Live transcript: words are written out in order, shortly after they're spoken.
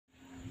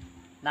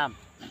Naam,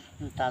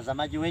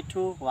 mtazamaji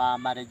wetu wa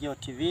Marejeo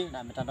TV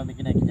na mitandao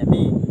mingine ya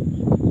kijamii,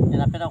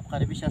 ninapenda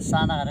kukaribisha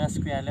sana katika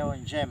siku ya leo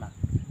njema.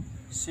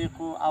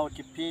 Siku au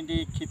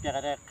kipindi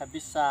kipya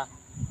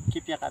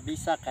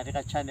kabisa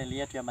katika channel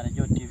yetu ya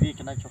Marejeo TV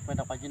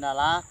kinachokwenda kwa jina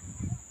la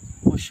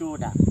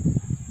Ushuhuda.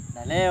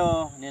 Na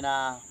leo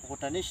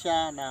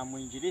ninakukutanisha na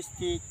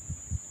mwinjilisti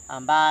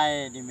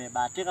ambaye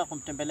nimebahatika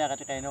kumtembelea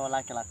katika eneo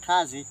lake la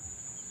kazi,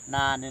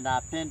 na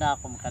ninapenda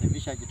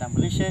kumkaribisha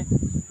jitambulishe.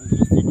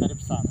 Mwinjilisti,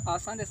 karibu sana.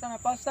 Asante sana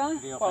pasta.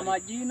 Kwa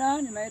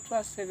majina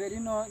ninaitwa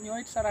Severino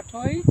Nyoit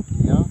Saratoi.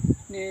 Ndio.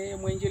 Ni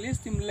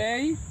mwinjilisti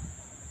mlei,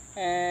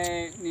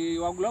 ni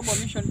wa Global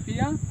Mission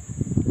pia.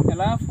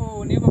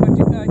 Alafu niko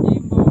katika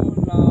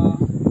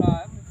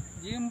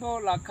jimbo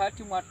la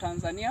kati mwa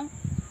Tanzania,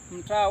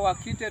 mtaa wa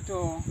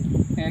Kiteto,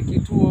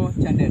 kituo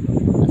cha Ndedo.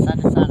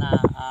 Asante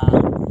sana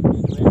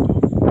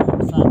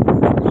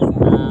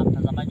na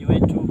mtazamaji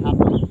wetu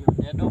hapa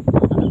Ndedo.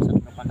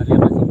 Tumekuandalia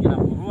mazingira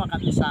murua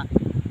kabisa,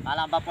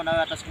 mahali ambapo na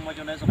wewe hata siku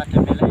moja unaweza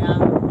kutembelea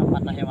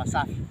kupata hewa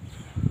safi.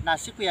 Na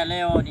siku ya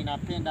leo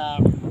ninapenda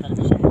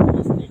kukaribisha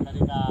mwinjilisti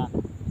katika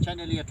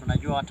channel yetu.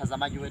 Tunajua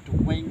watazamaji wetu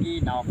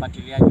wengi na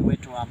wafuatiliaji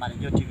wetu wa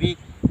Marejeo TV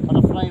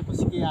wanafurahi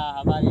kusikia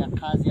habari ya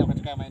kazi ya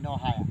katika maeneo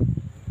haya.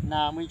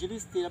 Na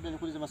mwinjilisti, labda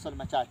nikuulize maswali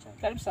machache.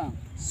 Karibu sana.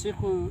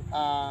 Siku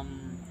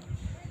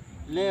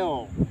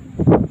leo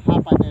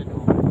hapa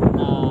Ndedo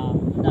na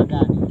muda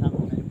gani tangu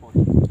umeripoti?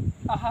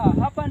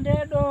 Hapa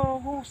Ndedo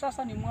huu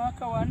sasa ni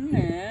mwaka wa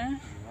 4.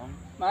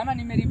 Maana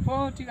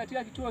nimeripoti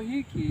katika kituo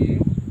hiki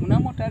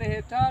mnamo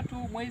tarehe 3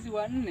 mwezi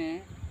wa 4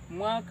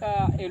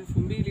 mwaka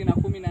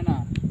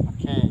 2018.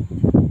 Okay.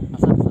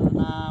 Asante sana.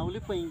 Na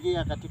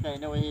ulipoingia katika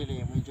eneo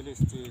hili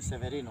mwinjilisti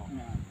Severino,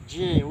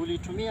 je,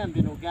 ulitumia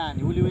mbinu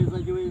gani?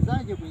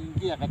 Uliwezaje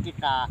kuingia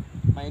katika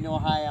maeneo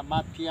haya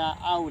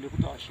mapya, au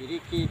ulikuta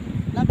washiriki?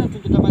 Labda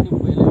tungetamani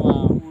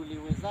kuelewa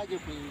uliwezaje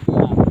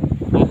kuingia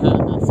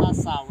na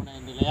sasa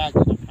unaendeleaje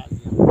na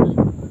kazi yako?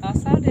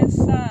 Asante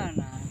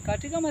sana.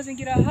 Katika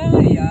mazingira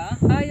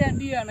haya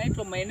ndiyo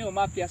yanaitwa maeneo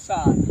mapya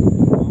sana.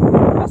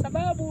 Kwa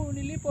sababu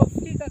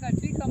nilipofika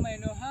katika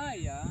maeneo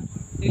haya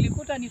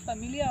nilikuta ni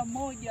familia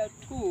moja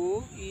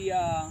tu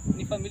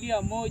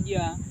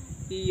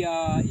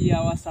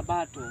ya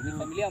Wasabato. Ni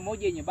familia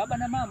moja yenye baba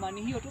na mama,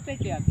 ni hiyo tu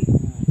peke yake.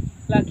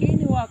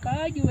 Lakini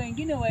wakaaji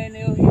wengine wa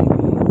eneo hili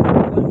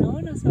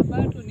wanaona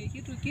Sabato ni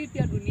kitu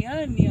kipya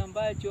duniani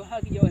ambacho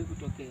hakijawahi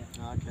kutokea.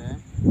 Okay.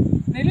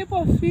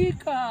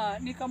 Nilipofika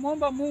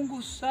nikamwomba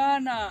Mungu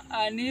sana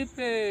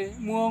anipe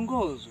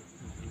mwongozo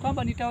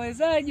kwamba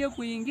nitawezaje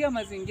kuingia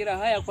mazingira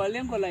haya kwa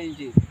lengo la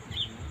Injili.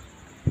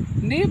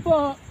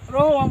 Ndipo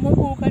Roho wa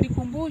Mungu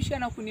ukanikumbusha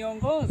na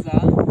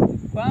kuniongoza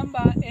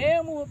kwamba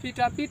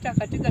pita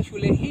katika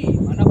shule hii.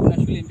 Maana kuna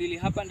shule mbili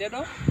hapa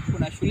Ndedo,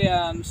 kuna shule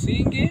ya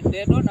msingi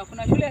Ndedo na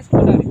kuna shule ya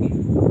sekondari.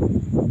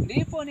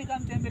 Ndipo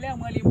nikamtembelea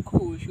mwalimu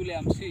mkuu shule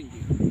ya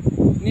msingi.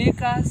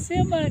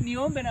 Nikasema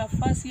niombe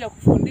nafasi ya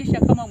kufundisha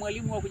kama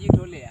mwalimu wa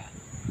kujitolea.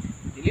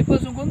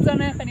 Nilipozungumza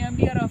naye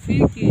akaniambia,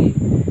 rafiki,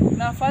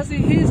 nafasi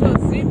hizo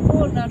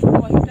zipo na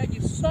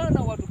tunawahitaji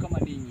sana watu kama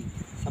ninyi.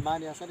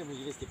 Samahani, asante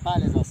mwinjilisti.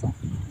 Pale sasa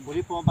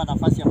ulipoomba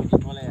nafasi ya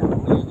kujitolea,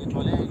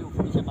 ulijitolea ili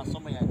ufundishe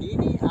masomo ya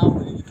dini, au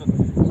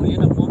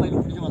ulienda kuomba ili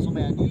ufundishe masomo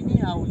ya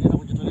dini, au ulienda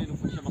kujitolea ili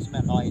ufundishe masomo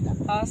ya kawaida?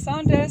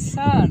 Asante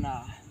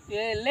sana.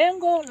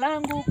 Lengo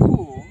langu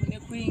kuu ni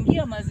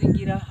kuingia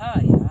mazingira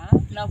haya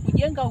na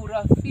kujenga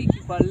urafiki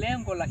kwa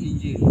lengo la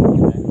Injili.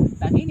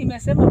 Lakini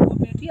nimesema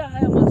kupitia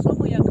haya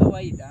masomo ya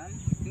kawaida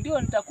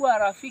ndio nitakuwa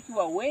rafiki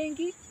wa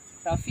wengi,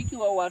 rafiki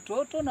wa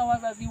watoto na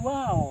wazazi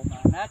wao,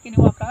 maana yake ni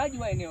wakaaji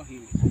wa eneo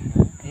hili.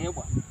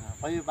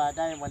 Kwa hiyo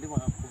baadaye mwalimu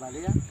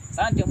akakubalia?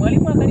 Asante,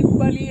 mwalimu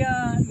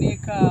akanikubalia,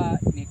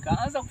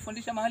 nikaanza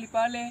kufundisha mahali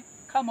pale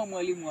kama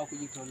mwalimu wa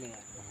kujitolea.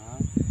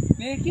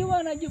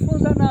 Nikiwa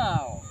najifunza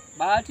nao,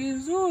 bahati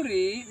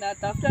nzuri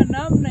natafuta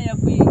namna ya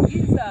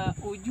kuingiza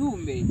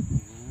ujumbe.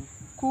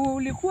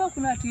 Kulikuwa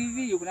kuna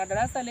TV, kuna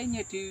darasa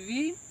lenye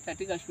TV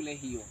katika shule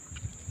hiyo.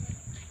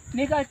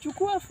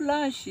 Nikachukua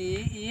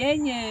flashi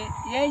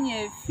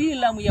yenye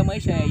filamu ya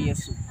maisha ya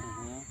Yesu.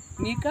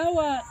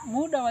 Nikawa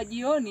muda wa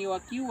jioni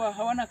wakiwa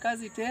hawana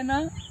kazi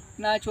tena,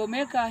 na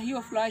chomeka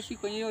hiyo flashi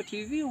kwenye hiyo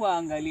TV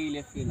waangalie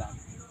ile filamu.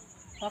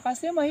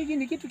 Wakasema hiki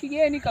ni kitu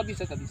kigeni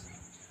kabisa.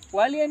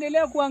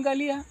 Waliendelea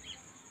kuangalia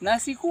na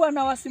sikuwa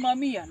na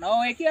wasimamia, na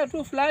wawekea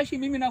tu flashi,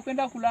 mimi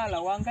nakwenda kulala,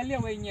 waangalia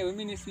wenyewe,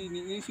 mimi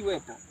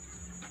nisiwepo.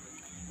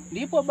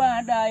 Ndipo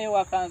baadaye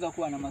wakaanza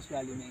kuwa na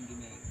maswali mengi.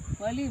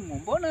 Mwalimu,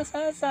 mbona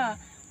sasa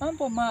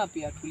mambo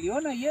mapya?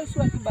 Tuliona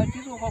Yesu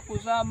akibatizwa kwa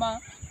kuzama,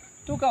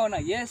 tukaona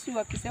Yesu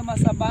akisema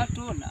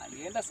Sabato na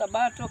alienda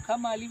Sabato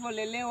kama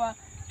alivyolelewa,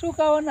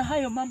 tukaona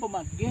hayo mambo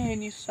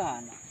mageni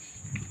sana.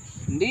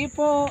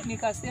 Ndipo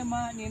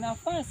nikasema ni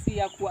nafasi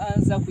ya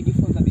kuanza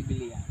kujifunza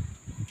Biblia.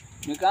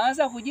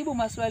 Nikaanza kujibu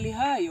maswali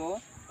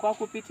hayo kwa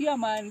kupitia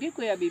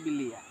maandiko ya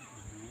Biblia.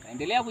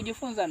 Kaendelea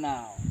kujifunza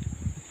nao.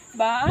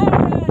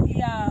 Baada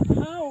ya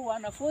hao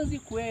wanafunzi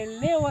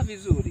kuelewa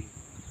vizuri,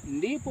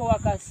 ndipo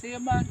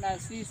wakasema na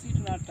sisi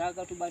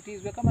tunataka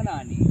tubatizwe kama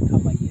nani?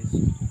 Kama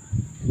Yesu.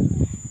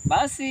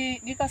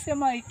 Basi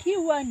nikasema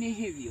ikiwa ni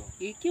hivyo,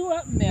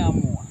 ikiwa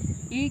mmeamua,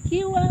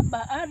 ikiwa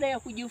baada ya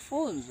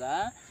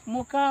kujifunza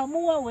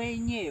mkaamua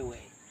wenyewe,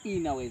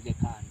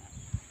 inawezekana.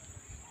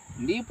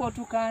 Ndipo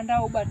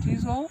tukaandaa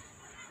ubatizo.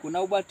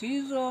 Kuna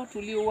ubatizo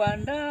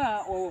tuliuandaa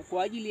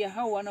kwa ajili ya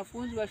hao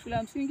wanafunzi wa shule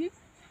ya msingi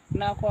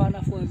na kwa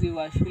wanafunzi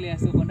wa shule ya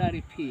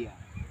sekondari pia.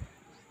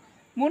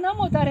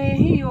 Mnamo tarehe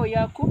hiyo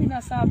ya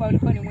 17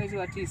 ulikuwa ni mwezi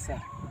wa 9.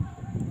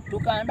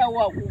 Tukaandaa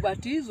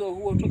ubatizo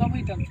huo,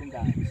 tukamwita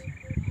mchungaji.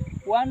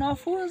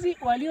 Wanafunzi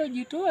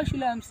waliojitoa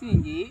shule ya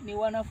msingi ni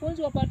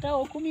wanafunzi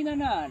wapatao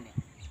 18.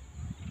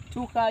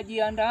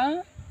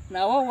 Tukajiandaa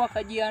na wao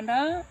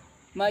wakajiandaa.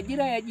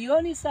 Majira ya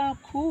jioni saa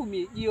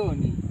 10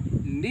 jioni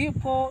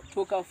ndipo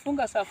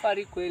tukafunga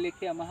safari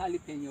kuelekea mahali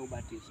penye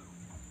ubatizo.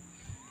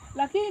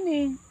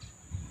 Lakini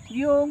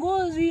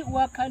viongozi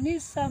wa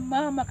kanisa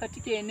mama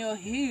katika eneo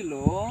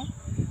hilo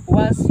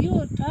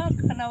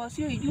wasiotaka na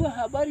wasioijua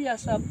habari ya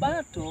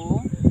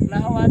Sabato na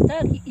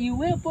hawataki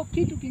iwepo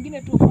kitu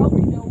kingine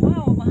tofauti na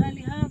wao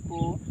mahali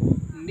hapo,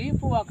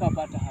 ndipo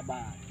wakapata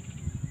habari.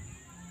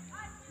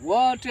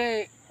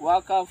 Wote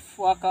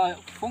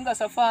wakafunga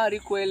safari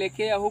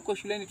kuelekea huko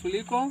shuleni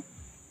tuliko.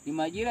 Ni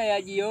majira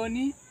ya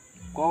jioni.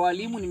 Kwa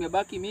walimu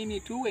nimebaki mimi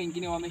tu,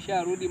 wengine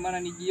wamesharudi maana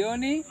ni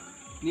jioni.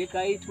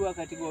 Nikaitwa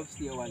katika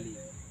ofisi ya walimu.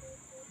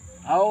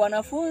 Hao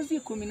wanafunzi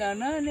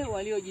 18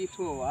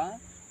 waliojitoa,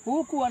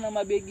 huku wana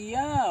mabegi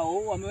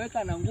yao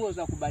wameweka na nguo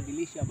za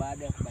kubadilisha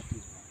baada ya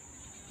kubatizwa.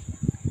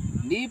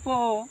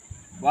 Ndipo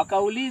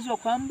wakaulizwa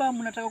kwamba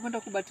mnataka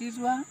kwenda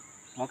kubatizwa?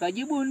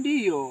 Wakajibu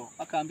ndio.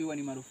 Wakaambiwa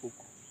ni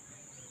marufuku.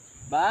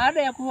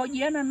 Baada ya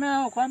kuhojiana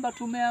nao kwamba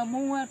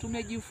tumeamua,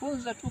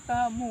 tumejifunza,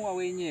 tukaamua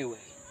wenyewe,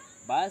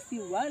 basi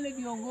wale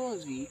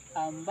viongozi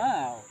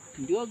ambao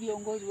ndio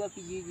viongozi wa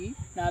kijiji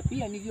na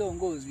pia ni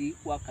viongozi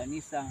wa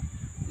kanisa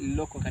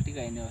lililoko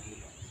katika eneo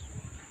hilo,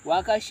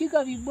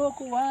 wakashika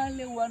viboko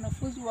wale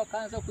wanafunzi,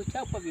 wakaanza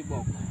kuchapwa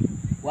viboko.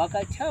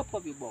 Wakachapwa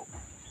viboko.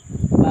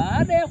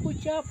 Baada ya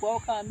kuchapwa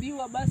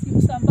wakaambiwa basi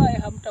msambaye,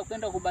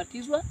 hamtakwenda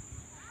kubatizwa.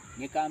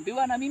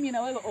 Nikaambiwa na mimi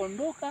na wewe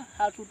ondoka,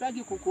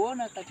 hatutaki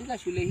kukuona katika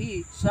shule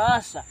hii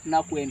sasa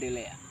na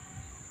kuendelea.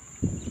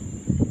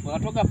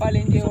 Wakatoka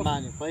pale nje.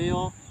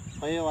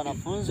 Kwa hiyo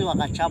wanafunzi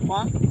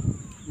wakachapwa.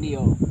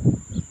 Ndio.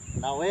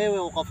 Na wewe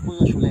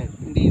ukafukuzwa shuleni.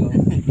 Ndio.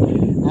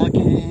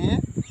 Okay.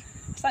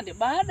 Asante.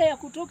 Baada ya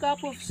kutoka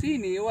hapo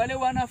ofisini, wale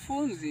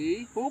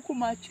wanafunzi huku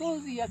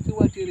machozi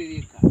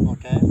yakiwatiririka.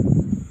 Okay.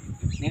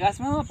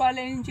 Nikasimama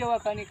pale nje,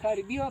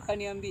 wakanikaribia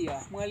wakaniambia,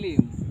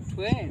 mwalimu,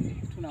 twende,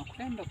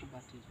 tunakwenda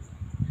kubatizwa.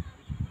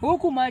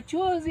 Huku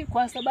machozi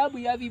kwa sababu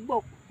ya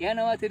viboko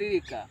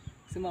yanawatiririka.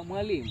 Sema,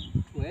 mwalimu,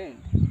 twende,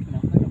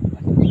 tunakwenda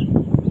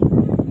kubatizwa.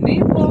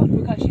 Ndipo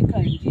tukashika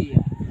njia.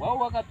 Wao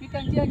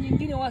wakapita njia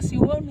nyingine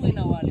wasionwe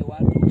na wale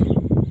watu.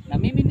 Na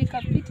mimi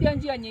nikapitia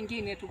njia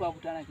nyingine,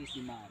 tukakutana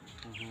kisimani.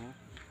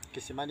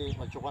 Kisimani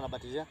walichokuwa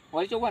wanabatizia?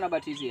 Walichokuwa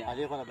wanabatizia.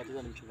 Aliyekuwa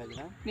anabatizia ni mchungaji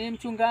nani? Ni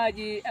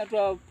mchungaji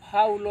atwa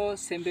Paulo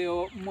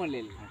Sembeo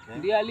Molel. Okay.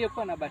 Ndiye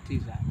aliyekuwa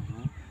anabatiza.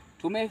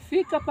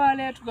 Tumefika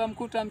pale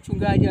tukamkuta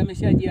mchungaji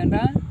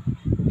ameshajiandaa.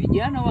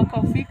 Vijana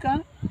wakafika,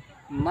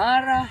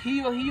 mara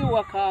hiyo hiyo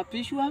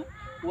wakaapishwa.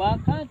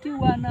 Wakati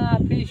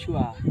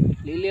wanaapishwa,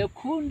 lile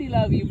kundi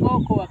la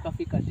viboko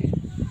wakafika tena.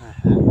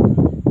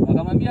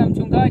 Wakamwambia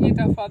mchungaji,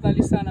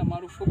 tafadhali sana,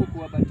 marufuku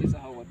kuwabatiza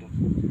hao watoto.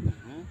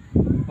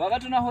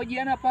 Wakati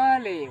tunahojiana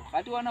pale,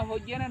 wakati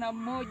wanahojiana na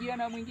mmoja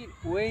na mwingine,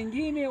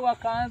 wengine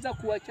wakaanza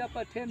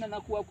kuwachapa tena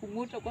na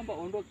kuwakumuta kwamba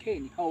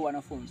ondokeni hao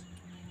wanafunzi.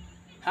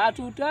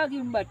 Hatutaki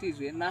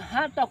mbatizwe na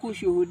hata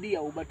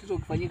kushuhudia ubatizo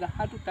ukifanyika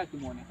hatutaki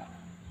muonekane.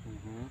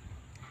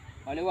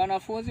 Wale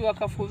wanafunzi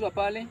wakafuzwa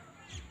pale,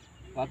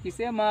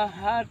 wakisema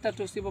hata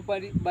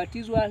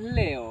tusipobatizwa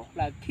leo,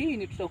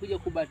 lakini tutakuja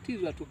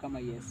kubatizwa tu kama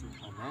Yesu.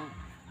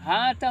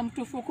 Hata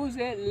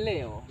mtufukuze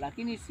leo,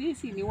 lakini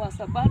sisi ni wa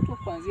Sabato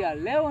kuanzia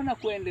leo na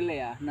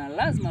kuendelea, na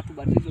lazima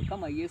tubatizwe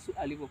kama Yesu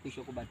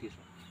alivyokwisha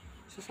kubatizwa.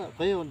 Sasa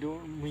kwa hiyo ndio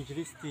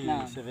Mwinjilisti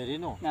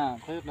Severino. Kwa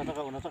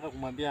hiyo unataka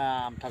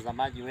kumwambia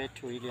mtazamaji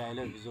wetu ili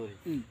aelewe vizuri.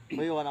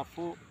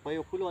 Kwa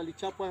hiyo kule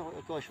walichapwa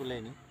wakiwa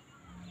shuleni.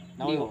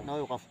 Na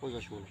wewe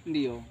ukafukuzwa shule.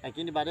 Ndio.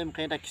 Lakini baadaye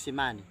mkaenda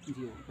kisimani.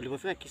 Ndio.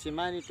 Ulipofika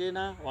kisimani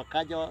tena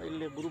wakaja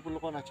ile grupu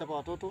lilikuwa wanachapa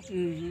watoto,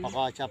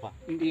 wakawachapa.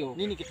 Ndio.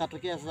 Nini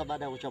kikatokea sasa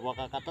baada ya kuchapwa?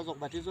 Wakakatazwa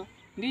kubatizwa?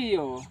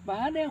 Ndio.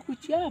 Baada ya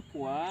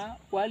kuchapwa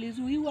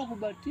walizuiwa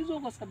kubatizwa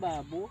kwa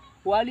sababu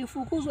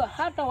walifukuzwa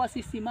hata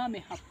wasisimame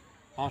hapo.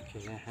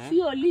 Okay.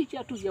 Sio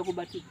licha tu ya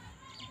kubatizwa,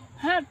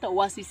 hata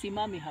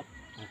wasisimame hapo.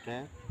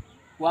 Okay.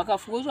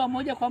 Wakafukuzwa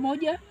moja kwa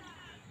moja.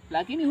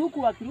 Lakini huku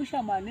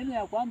wakirusha maneno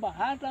ya kwamba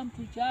hata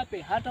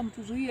mtuchape, hata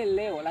mtuzuie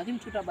leo, lakini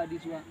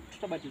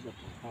tutabatizwa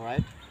tu.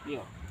 Alright.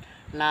 Ndio.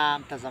 Na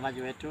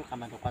mtazamaji wetu,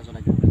 kama ndio kwanza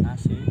unajiunga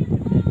nasi,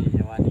 ni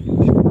hewani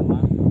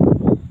kushukuru.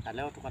 Na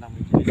leo tuko na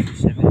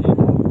Mwinjilisti Severino,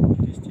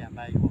 Mwinjilisti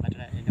ambaye yuko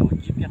katika eneo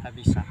jipya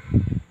kabisa.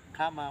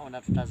 Kama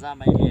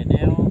unatutazama hili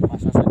eneo kwa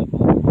sasa ni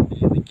kwa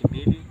wiki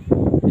mbili,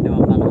 eneo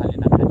ambalo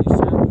halina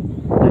kanisa,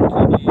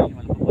 lakini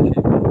walipokuwa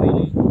shirika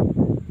kweli,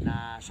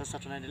 na sasa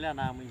tunaendelea tunaendelea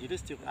na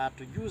Mwinjilist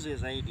atujuze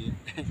zaidi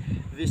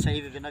visa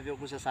hivi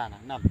vinavyogusa sana.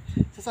 Naam.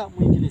 Sasa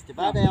Mwinjilist,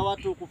 baada ya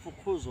watu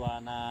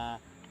kufukuzwa na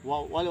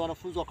wale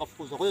wanafunzi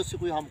wakafukuzwa, kwa hiyo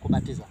siku hiyo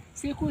hamkubatiza?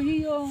 Siku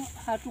hiyo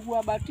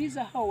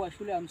hatukuwabatiza hao wa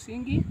shule ya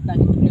msingi,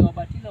 lakini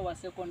tuliwabatiza wa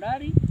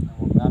sekondari.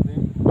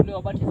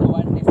 Tuliwabatiza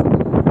wanne siku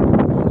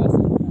wa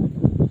sekondari.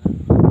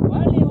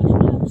 Wale wa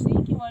shule ya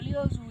msingi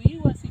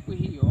waliozuiwa siku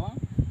hiyo,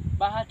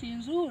 bahati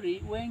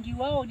nzuri wengi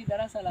wao ni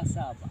darasa la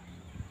 7.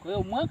 Kwa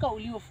hiyo mwaka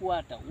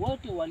uliofuata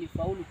wote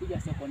walifaulu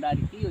kuja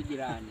sekondari hiyo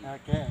jirani.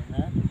 Okay,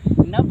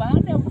 na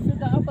baada ya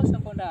kufika hapa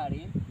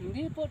sekondari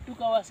ndipo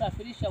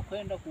tukawasafirisha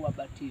kwenda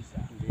kuwabatiza.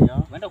 Ndio.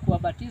 Kwenda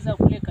kuwabatiza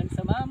kule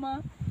kanisa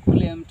mama,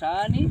 kule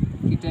mtaani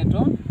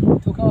Kiteto,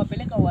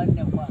 tukawapeleka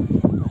 4 kwanza.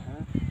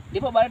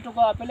 Ndipo baadaye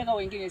tukawapeleka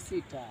wengine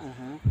 6.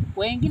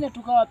 Wengine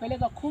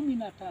tukawapeleka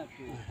 13.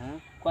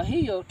 Kwa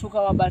hiyo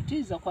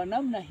tukawabatiza kwa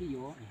namna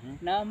hiyo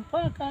na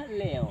mpaka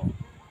leo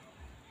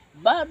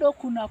bado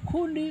kuna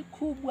kundi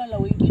kubwa la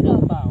wengine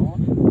ambao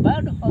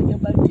bado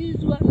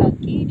hawajabatizwa,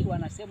 lakini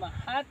wanasema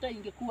hata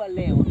ingekuwa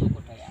leo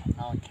tuko tayari.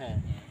 Okay.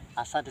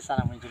 Asante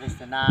sana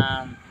Mwinjilist.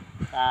 Na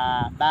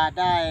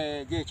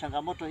baadaye je,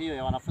 changamoto hiyo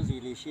ya wanafunzi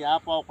iliishia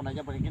hapo au kuna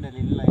jambo lingine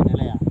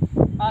lililoendelea?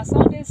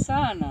 Asante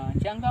sana.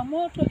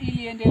 Changamoto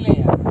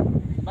iliendelea.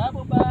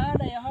 Sababu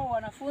baada ya hao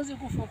wanafunzi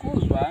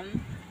kufukuzwa,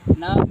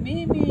 na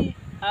mimi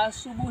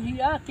asubuhi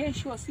ya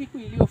kesho siku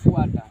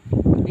iliyofuata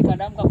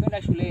nikadamka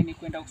kwenda shuleni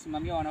kwenda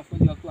kusimamia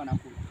wanafunzi wakiwa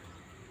wanakula.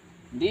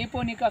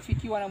 Ndipo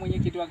nikafikiwa na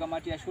mwenyekiti wa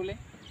kamati ya shule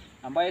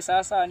ambaye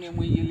sasa ni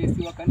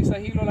mwinjilisti wa kanisa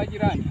hilo la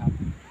jirani hapa.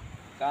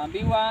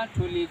 Kaambiwa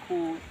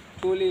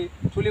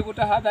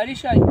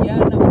tulikutahadharisha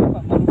jana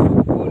kwamba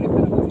marufuku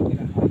kuonekana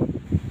mazingira haya.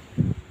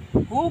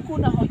 Huku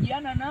na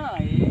hojiana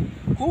naye,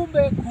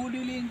 kumbe kundi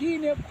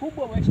lingine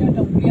kubwa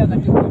wameshatangulia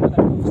katika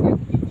ofisi ya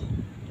kijiji.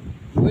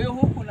 Wewe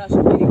huku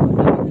nasubiri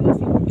kwa kila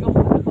siku njoo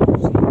kwa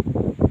ofisi.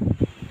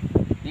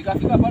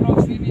 Nikafika pale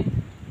ofisini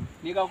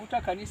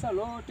nikakuta kanisa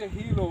lote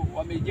hilo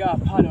wamejaa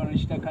pale,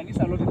 wanashika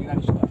kanisa lote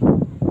linashika.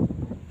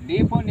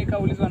 Ndipo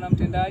nikaulizwa na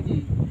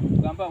mtendaji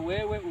kwamba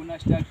wewe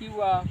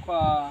unashtakiwa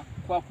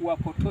kwa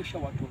kuwapotosha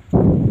watoto.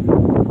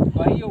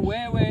 Kwa hiyo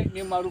wewe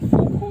ni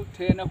marufuku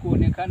tena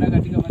kuonekana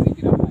katika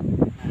mazingira haya.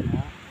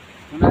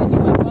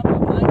 Tunajua kwamba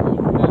maji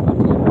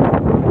unapatia,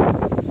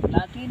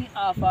 lakini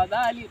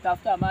afadhali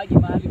tafuta maji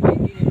mahali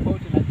pengine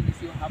pote, lakini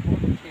sio hapo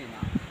tena.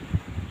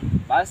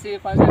 Basi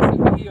kwanza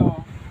siku hiyo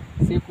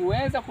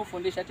sikuweza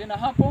kufundisha tena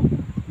hapo,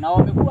 na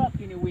wamekuwa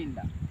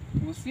akiniwinda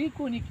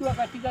usiku nikiwa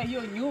katika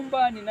hiyo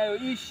nyumba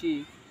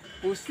ninayoishi.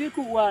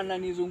 Usiku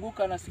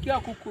wananizunguka, nasikia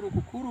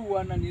kukuru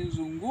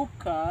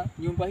wananizunguka.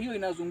 Nyumba hiyo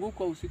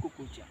inazungukwa usiku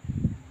kucha.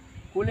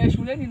 Kule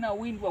shuleni na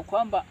windwa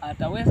kwamba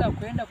ataweza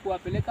kwenda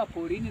kuwapeleka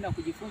porini na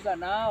kujifunza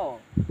nao,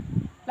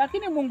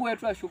 lakini Mungu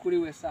wetu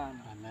ashukuriwe sana.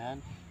 Amen.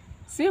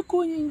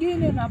 Siku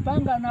nyingine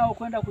napanga nao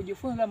kwenda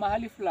kujifunza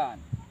mahali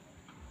fulani.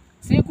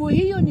 Siku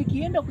hiyo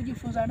nikienda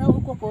kujifunza nao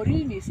huko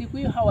porini, siku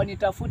hiyo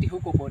hawanitafuti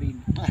huko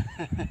porini.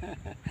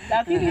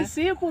 Lakini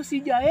siku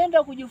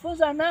sijaenda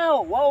kujifunza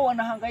nao, wao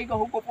wanahangaika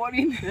huko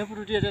porini. Hebu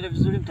rudie tena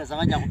vizuri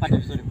mtazamaji akupate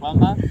vizuri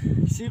kwamba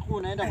siku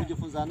unaenda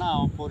kujifunza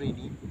nao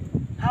porini,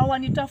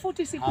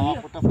 hawanitafuti siku hiyo.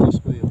 Hawakutafuti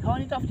siku hiyo.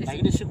 Hawanitafuti.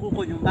 Lakini siku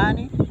huko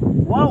nyumbani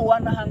wao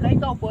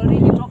wanahangaika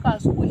porini toka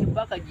asubuhi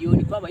mpaka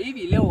jioni kwamba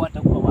hivi leo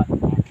watakuwa wapi.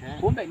 Okay.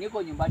 Kumbe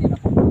niko nyumbani na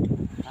porini.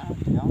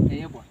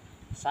 Bwana.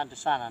 Asante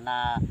sana.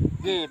 Na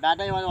je,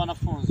 baadaye wale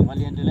wanafunzi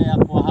waliendelea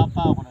kuwa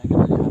hapa, kuna wengine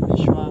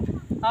walihamishwa?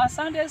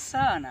 Asante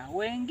sana.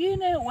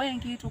 Wengine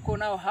wengi tuko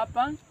nao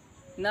hapa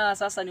na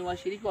sasa ni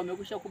washiriki,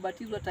 wamekwisha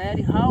kubatizwa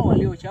tayari hao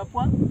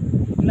waliochapwa,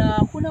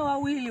 na kuna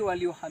 2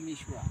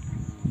 waliohamishwa.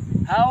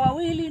 Hao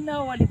 2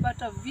 nao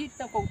walipata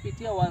vita kwa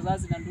kupitia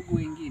wazazi na ndugu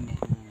wengine.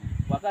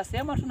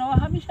 Wakasema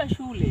tunawahamisha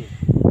shule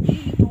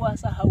ili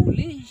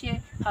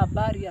tuwasahaulishe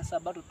habari ya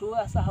Sabato,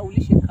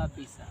 tuwasahaulishe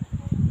kabisa.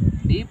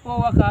 Ndipo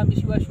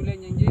wakahamishiwa shule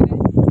nyingine.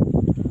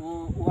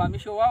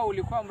 Uhamisho wao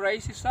ulikuwa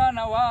mrahisi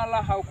sana,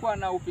 wala haukuwa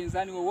na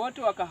upinzani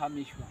wowote,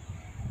 wakahamishwa.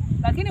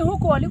 Lakini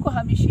huko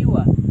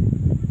walikohamishiwa,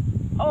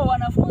 hao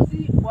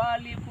wanafunzi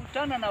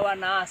walikutana na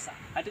wanaasa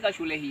katika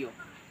shule hiyo.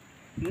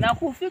 Na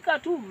kufika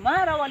tu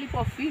mara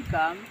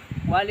walipofika,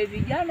 wale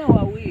vijana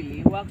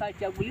 2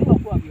 wakachaguliwa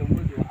kuwa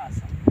viongozi wa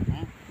asa.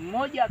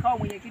 Mmoja akawa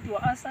mwenyekiti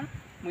wa asa,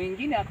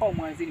 mwingine akawa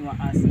mwanzini wa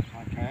asa.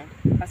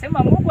 Okay. Nasema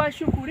Mungu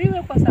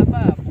ashukuriwe kwa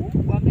sababu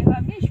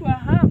wamehamishwa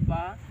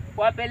hapa,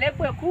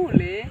 wapelekwe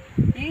kule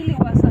ili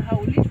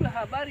wasahaulishwe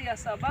habari ya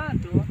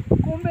Sabato,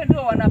 kumbe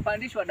ndio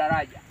wanapandishwa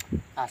daraja.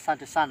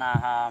 Asante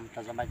sana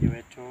mtazamaji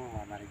wetu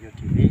wa Marejeo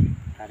TV.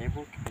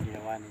 Karibu kipindi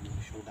hewani ni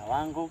Ushuhuda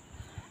Wangu.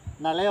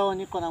 Na leo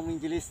niko na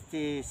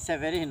Mwinjilisti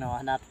Severino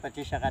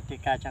anatupatisha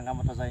katika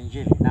changamoto za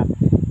Injili. Na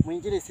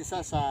Mwinjilisti,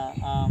 sasa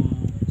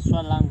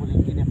swali langu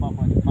lingine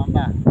kwako ni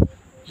kwamba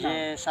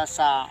je,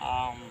 sasa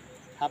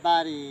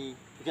habari,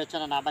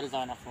 tukiachana na habari za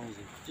wanafunzi,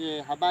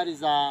 je, habari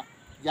za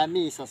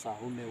jamii sasa,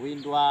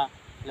 umewindwa,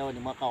 leo ni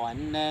mwaka wa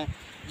 4.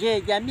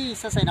 Je, jamii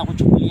sasa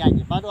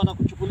inakuchukuliaje? Bado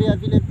wanakuchukulia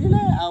vile vile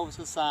au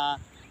sasa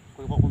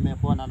kulikuwa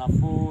kumekuwa na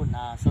nafuu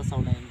na sasa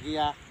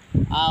unaingia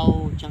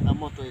au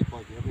changamoto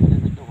ikoje?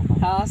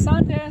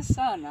 Asante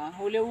sana.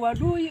 Ule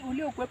uadui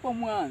uliokuwepo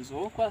mwanzo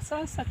kwa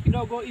sasa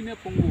kidogo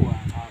imepungua.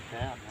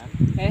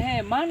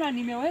 Okay, maana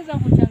nimeweza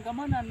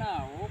kuchangamana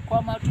nao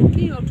kwa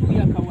matukio tu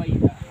ya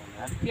kawaida.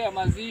 Matukio ya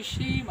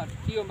mazishi,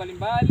 matukio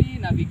mbalimbali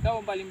na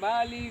vikao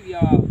mbalimbali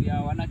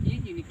vya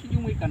wanakijiji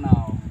nikijumuika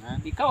nao.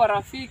 Nikawa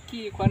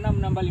rafiki kwa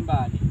namna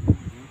mbalimbali.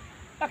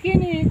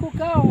 Lakini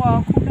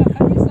kukawa kuna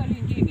kanisa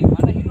lingine,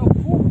 maana hilo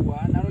kubwa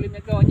nalo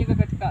limegawanyika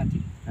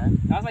katikati.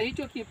 Sasa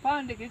hicho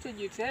kipande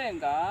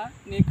kilichojitenga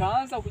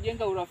nikaanza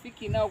kujenga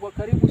urafiki nao kwa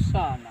karibu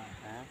sana.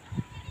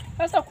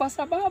 Sasa kwa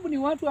sababu ni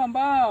watu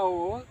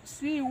ambao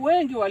si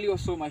wengi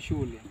waliosoma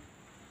shule,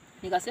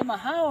 nikasema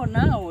hao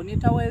nao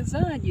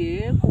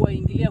nitawezaje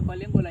kuwaingilia kwa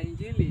lengo la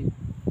Injili?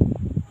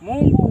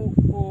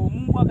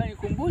 Mungu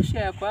akanikumbusha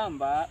ya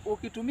kwamba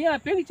ukitumia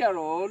picture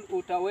roll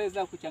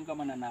utaweza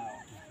kuchangamana nao.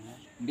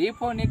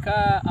 Ndipo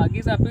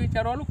nikaagiza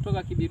picture roll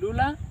kutoka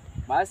Kibidula,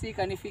 basi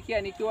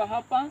ikanifikia nikiwa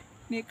hapa,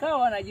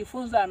 nikawa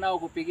najifunza nao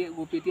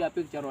kupitia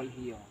picture roll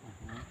hiyo.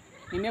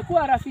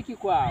 Nimekuwa rafiki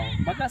kwao,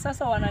 mpaka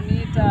sasa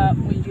wananiita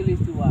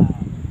Mwinjilist wao.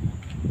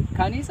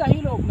 Kanisa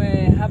hilo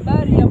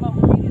habari ya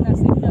mahubiri na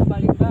semina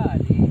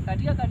mbalimbali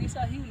katika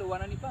kanisa hilo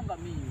wananipanga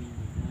mimi.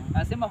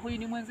 Nasema huyu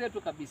ni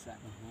mwenzetu kabisa.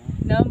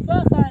 Na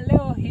mpaka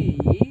leo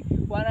hii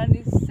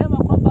wananisema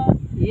kwamba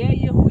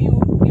yeye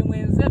huyu ni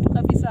mwenzetu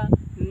kabisa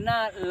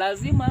na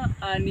lazima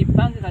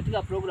anipange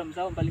katika program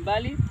zao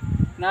mbalimbali,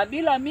 na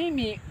bila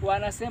mimi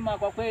wanasema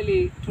kwa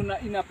kweli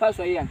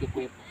inapaswa yeye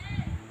angekuwepo.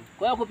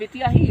 Kwa hiyo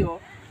kupitia hiyo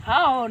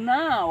hao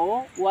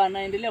nao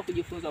wanaendelea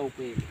kujifunza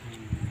ukweli.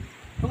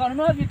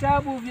 Tukanunua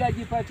vitabu vya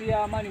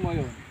Jipatia Amani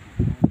Moyoni.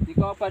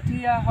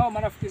 Nikawapatia hao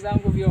marafiki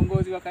zangu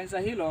viongozi wa kanisa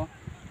hilo,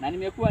 na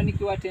nimekuwa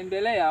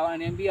nikiwatembelea,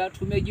 wananiambia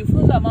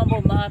tumejifunza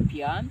mambo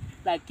mapya,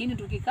 lakini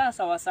tukikaa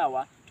sawa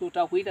sawa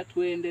tutakuita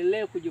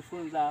tuendelee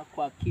kujifunza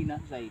kwa kina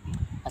zaidi.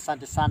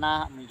 Asante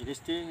sana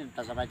Mwinjilisti,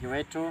 mtazamaji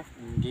wetu,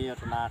 ndio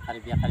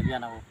tunakaribia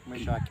na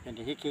mwisho wa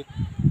kipindi hiki.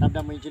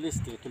 Labda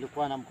Mwinjilisti,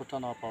 tulikuwa na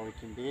mkutano kwa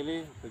wiki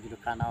mbili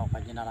kujulikana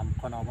kwa jina la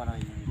mkono wa Bwana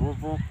wenye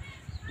nguvu.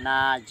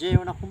 Na je,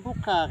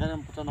 unakumbuka katika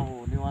mkutano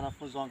huu ni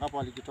wanafunzi wangapi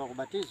walijitoa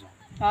kubatizwa?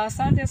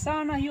 Asante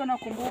sana, hiyo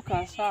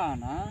nakumbuka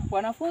sana.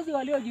 Wanafunzi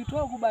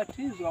waliojitoa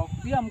kubatizwa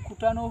kupitia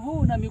mkutano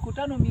huu na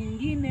mikutano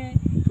mingine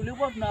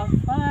tulikuwa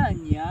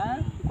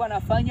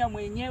nafanya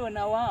mwenyewe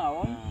na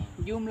wao.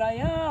 Jumla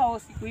yao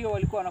siku hiyo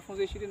walikuwa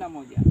wanafunzi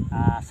 21.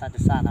 Asante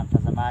sana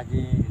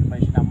mtazamaji, kwa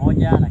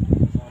 21,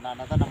 lakini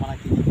nadhani mwana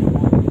kijiji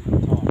mmoja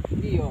alijitoa.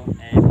 Ndio.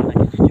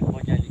 Mwana kijiji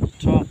mmoja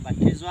alijitoa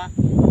kubatizwa,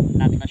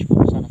 na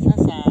tunashukuru sana.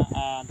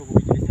 Sasa ndugu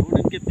Mwinjilisti,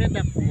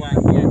 ungependa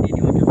kuwaambia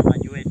nini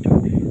watazamaji wetu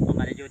wa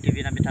Marejeo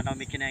TV na mitandao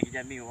mingine ya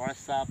kijamii,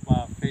 WhatsApp,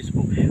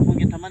 Facebook?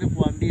 Ungetamani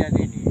kuwaambia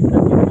nini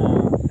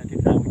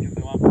katika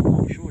ujumbe wako wa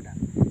ushuhuda?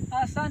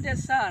 Asante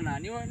sana.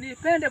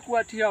 Nipende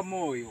kuwatia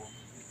moyo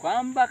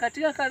kwamba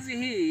katika kazi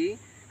hii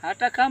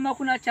hata kama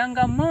kuna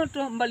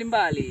changamoto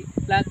mbalimbali,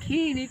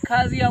 lakini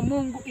kazi ya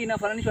Mungu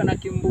inafananishwa na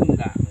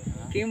kimbunga.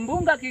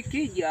 Kimbunga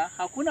kikija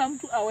hakuna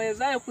mtu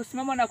awezaye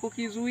kusimama na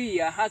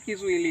kukizuia,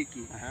 hakizuiliki.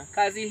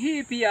 Kazi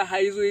hii pia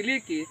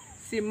haizuiliki.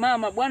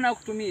 Simama, Bwana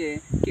akutumie,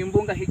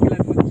 kimbunga hiki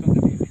lazima kisonge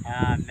mbele.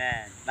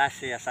 Amen.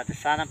 Basi asante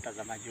sana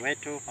mtazamaji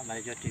wetu wa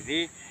Marejeo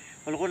TV.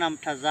 Ulikuwa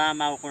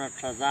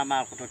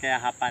unatutazama kutokea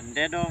hapa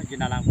Ndedo.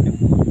 Jina langu ni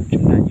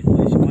mchungaji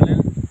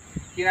Kuweza.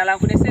 Jina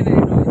langu ni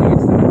Severino.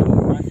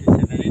 Basi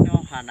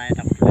Severino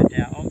anaenda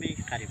kutuletea ombi.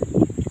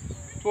 Karibu.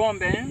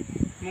 Tuombe.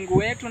 Mungu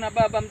wetu na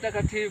Baba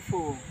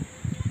mtakatifu,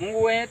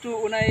 Mungu wetu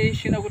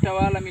unaishi na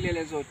kutawala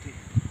milele zote,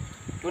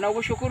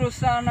 tunakushukuru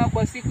sana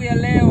kwa siku ya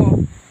leo.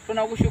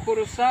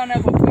 Tunakushukuru sana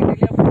kwa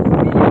kuendelea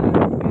kututumia.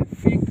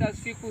 Tumefika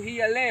siku hii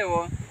ya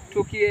leo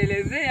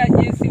tukielezea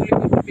jinsi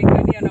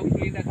ulivyotupigania na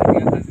kutulinda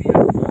katika kazi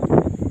yako.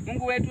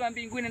 Mungu wetu wa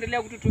mbinguni,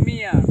 endelea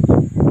kututumia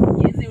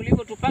jinsi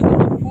ulivyotupaka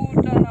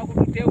mafuta na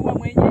kututeua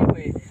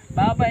mwenyewe.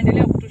 Baba,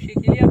 endelea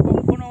kutushikilia kwa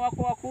mkono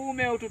wako wa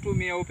kuume,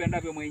 ututumie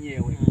upendavyo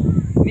mwenyewe.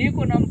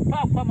 Niko na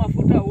mpaka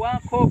mafuta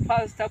wako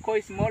Pastor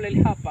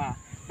Koismolel hapa.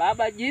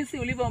 Baba, jinsi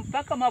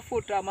ulivyompaka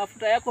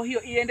mafuta yako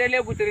hiyo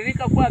iendelee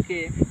kutiririka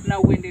kwake na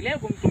uendelee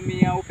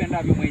kumtumia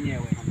upendavyo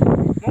mwenyewe.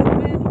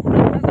 Mungu wetu,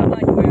 kuna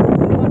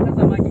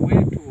watazamaji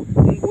wetu,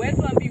 Mungu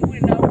wetu wa mbinguni,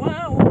 na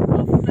wao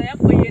mafuta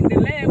yako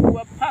iendelee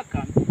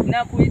kuwapaka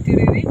na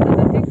kuitiririka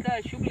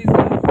katika shughuli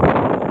zao,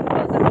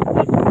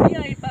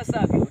 kutumia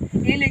ipasavyo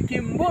ili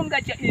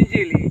kimbunga cha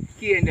Injili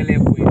kiendelee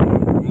kuendelea.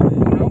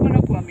 Tunaomba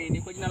na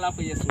kuamini kwa jina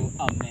lako Yesu.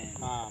 Amen.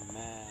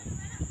 Amen.